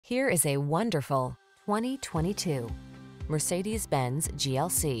Here is a wonderful 2022 Mercedes-Benz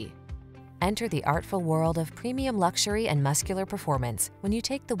GLC. Enter the artful world of premium luxury and muscular performance when you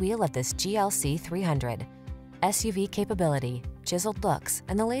take the wheel of this GLC 300. SUV capability, chiseled looks,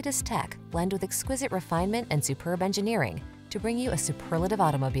 and the latest tech blend with exquisite refinement and superb engineering to bring you a superlative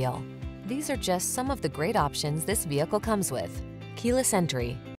automobile. These are just some of the great options this vehicle comes with: keyless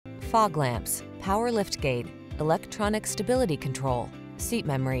entry, fog lamps, power liftgate, electronic stability control, seat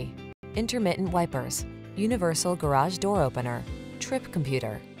memory, intermittent wipers, universal garage door opener, trip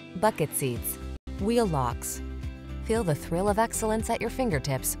computer, bucket seats, wheel locks. Feel the thrill of excellence at your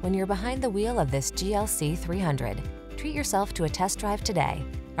fingertips when you're behind the wheel of this GLC 300. Treat yourself to a test drive today.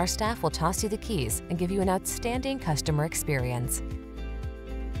 Our staff will toss you the keys and give you an outstanding customer experience.